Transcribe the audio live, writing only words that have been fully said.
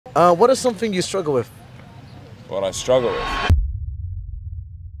What is something you struggle with? What I struggle with.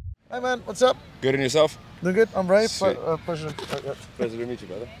 Hi man, what's up? Good in yourself? Doing good? I'm Ray. Sweet. Pleasure. Pleasure to meet you,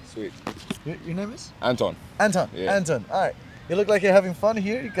 brother. Sweet. Your name is? Anton. Anton. Yeah. Anton. All right. You look like you're having fun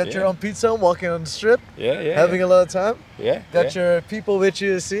here. You got your Yeah. own pizza, walking on the strip, Yeah. having a lot of time. Yeah. Got your people with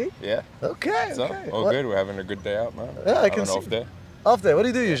you to see. Yeah. Okay. So, okay. all What- good. We're having a good day out, man. Yeah, I Having can an see. off day. Off day. What do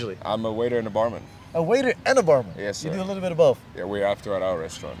you do usually? I'm a waiter and a barman. A waiter and a barman. Yes, You sir. do a little bit of both. Yeah, we're after at our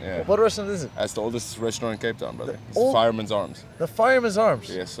restaurant. Yeah. What restaurant is it? That's the oldest restaurant in Cape Town, brother. It's old- Fireman's Arms. The Fireman's Arms.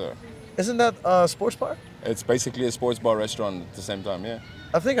 Yes, sir. Isn't that a sports bar? It's basically a sports bar restaurant at the same time. Yeah.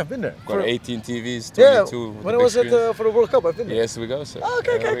 I think I've been there. Got For- 18 TVs, yeah, 22. with when the it big was screens. for the World Cup, I've been there. Yes, we go, sir. Oh,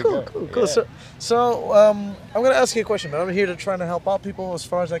 okay, There we cool, go. cool. Yeah. So I'm gonna ask you a question, man. I'm here to try to help out people as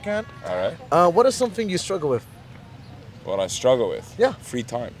far as I can. All right. What is something you struggle with? What I struggle with. Yeah. Free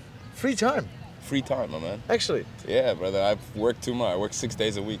time. Free time, Free time, my man. actually. Yeah, brother. I've worked too much. I work 6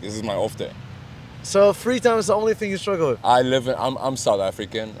 days a week. This is my off day. So free time is the only thing you struggle with. I'm South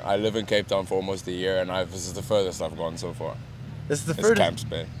African. I live in Cape Town for almost a year, and this is the furthest I've gone so far. This is the It's first. Camps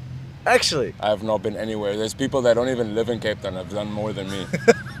Bay. Actually, I have not been anywhere. There's people that don't even live in Cape Town have done more than me,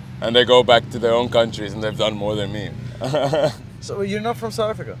 and they go back to their own countries and they've done more than me. so you're not from South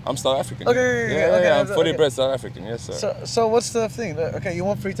Africa. I'm South African. Okay, okay, I'm fully okay. bred South African. Yes, sir. So what's the thing? Okay, you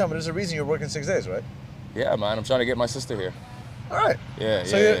want free time, but there's a reason you're working 6 days, right? Yeah, man. I'm trying to get my sister here. All right. Yeah,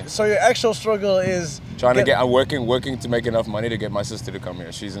 So yeah. so your actual struggle is I'm working to make enough money to get my sister to come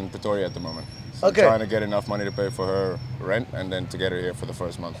here. She's in Pretoria at the moment. So Okay. I'm trying to get enough money to pay for her rent and then to get her here for the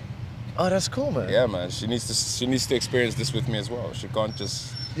first month. Oh, that's cool, man. Yeah, man. She needs to experience this with me as well. She can't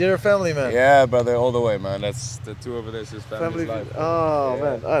just. You're a family man. Yeah, brother, all the way, man. That's the two over there. It's just family's Family. life. Oh Yeah,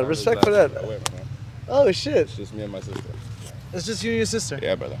 man. All right. family's Respect for life. that. Away, man. Oh shit. It's just me and my sister. It's just you and your sister.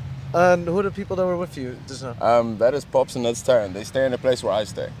 Yeah, brother. And who are the people that were with you just now? That is Pops and that's Taryn. They stay in the place where I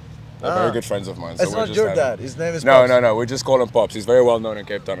stay. They're Ah. very good friends of mine. So It's we're not just your having- dad. His name is No, Pops. no. We just call him Pops. He's very well known in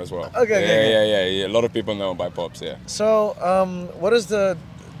Cape Town as well. Okay, Yeah. A lot of people know him by Pops. Yeah. So, what is the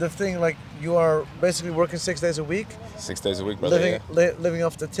thing like? You are basically working 6 days a week, 6 days a week, brother. living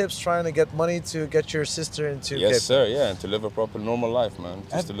off the tips, trying to get money to get your sister into Yes, Cape. sir. Yeah, and to live a proper normal life, man.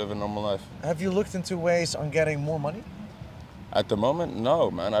 Just to live a normal life. Have you looked into ways on getting more money? At the moment,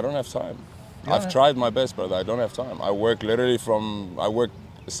 no, man. I don't have time. don't I've have- tried my best, brother. I don't have time. I work literally I work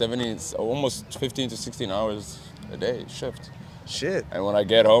 70, almost 15 to 16 hours a day shift. Shit. And when I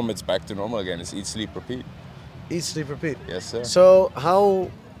get home, it's back to normal again. It's eat, sleep, repeat. Eat, sleep, repeat. Yes, sir. So how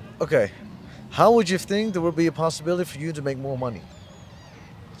would you think there would be a possibility for you to make more money?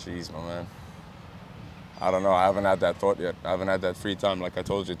 Jeez, my man. I don't know. I haven't had that thought yet. I haven't had that free time, like I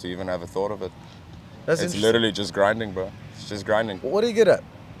told you, to even have a thought of it. That's It's interesting. literally just grinding, bro. It's just grinding. What are you good at?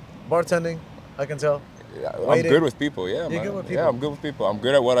 Bartending, I can tell. Yeah, I'm Waiting. good with people, yeah, You're man. good with Yeah, people? I'm good with people. I'm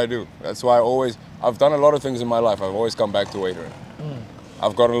good at what I do. That's why I've done a lot of things in my life. I've always come back to waitering.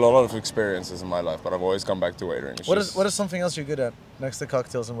 I've got a lot of experiences in my life, but I've always come back to waitering. It's What just- is something else you're good at next to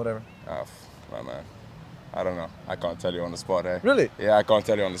cocktails and whatever? My man. I don't know. I can't tell you on the spot, eh? Really? Yeah, I can't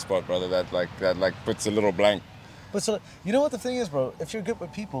tell you on the spot, brother. That puts a little blank. But so you know what the thing is, bro? If you're good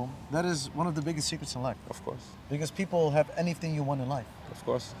with people, that is one of the biggest secrets in life. Of course. Because people have anything you want in life. Of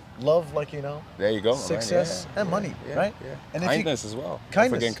course. Love, like you know, There you go, my man. success Yeah, and yeah, money, yeah, right? Yeah. And if you- kindness as well.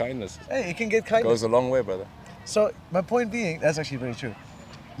 Kindness. Don't forget kindness. Hey, you can get kindness. Goes a long way, brother. So my point being, that's actually very true.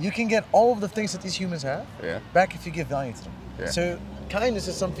 You can get all of the things that these humans have Yeah. back if you give value to them. Yeah. So kindness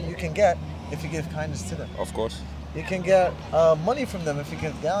is something you can get if you give kindness to them. Of course. You can get money from them if you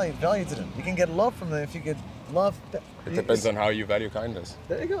give value to them. You can get love from them if you get love. It depends on how you value kindness.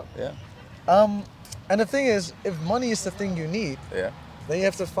 There you go. Yeah. And the thing is, if money is the thing you need, Yeah. then you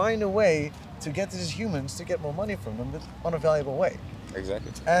have to find a way to get these humans to get more money from them on a valuable way.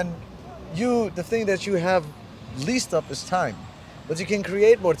 Exactly. And the thing that you have least up is time. But you can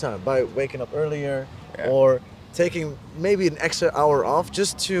create more time by waking up earlier Yeah. or taking maybe an extra hour off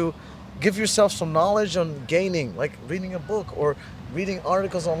just to give yourself some knowledge on gaining, like reading a book or reading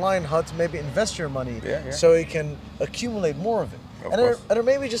articles online how to maybe invest your money Yeah, yeah. so you can accumulate more of it. Of And there, course. and there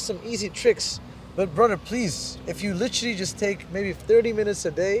may be just some easy tricks. But brother, please, if you literally just take maybe 30 minutes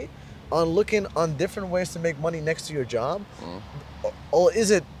a day on looking on different ways to make money next to your job, or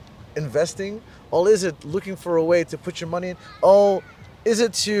is it investing? Or is it looking for a way to put your money in? Or is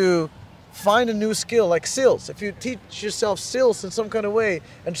it to find a new skill like sales? If you teach yourself sales in some kind of way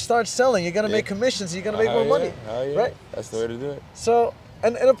and start selling, you're gonna make commissions, you're gonna make more money, right? That's the way to do it. So,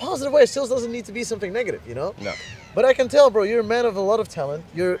 and in a positive way, sales doesn't need to be something negative, you know? No. But I can tell, bro, you're a man of a lot of talent.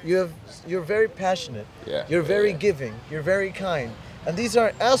 You're very passionate. Yeah, You're very yeah. giving. You're very kind. And these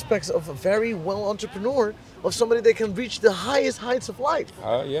are aspects of a very well entrepreneur, of somebody that can reach the highest heights of life.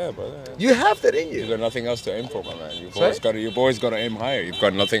 Yeah, brother. You have that in You've you. got nothing else to aim for, my man. Sorry? You've always got to aim higher. You've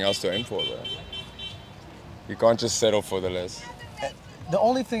got nothing else to aim for, bro. You can't just settle for the less. The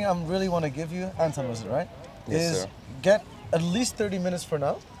only thing I really want to give you, Anton was it, right? Yes, is sir. get at least 30 minutes for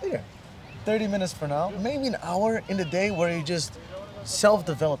now. Here. 30 minutes for now. Maybe an hour in the day where you just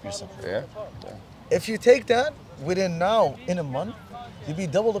self-develop yourself. Yeah. If you take that within now, in a month, you'll be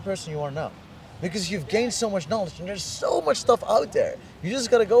double the person you are now. Because you've gained so much knowledge and there's so much stuff out there. You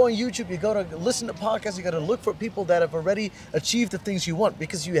just gotta go on YouTube, you gotta listen to podcasts, you gotta look for people that have already achieved the things you want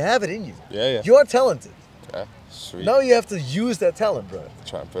because you have it in you. Yeah. You are talented. Yeah. Sweet. Now you have to use that talent, bro.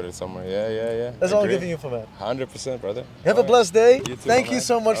 Try and put it somewhere. Yeah. That's all I'm Agree. giving you for that. 100%, brother. Have a blessed day. You too, Thank my you man.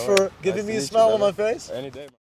 so much All for right. giving Nice me to a meet you, smile on my brother. face. Any day.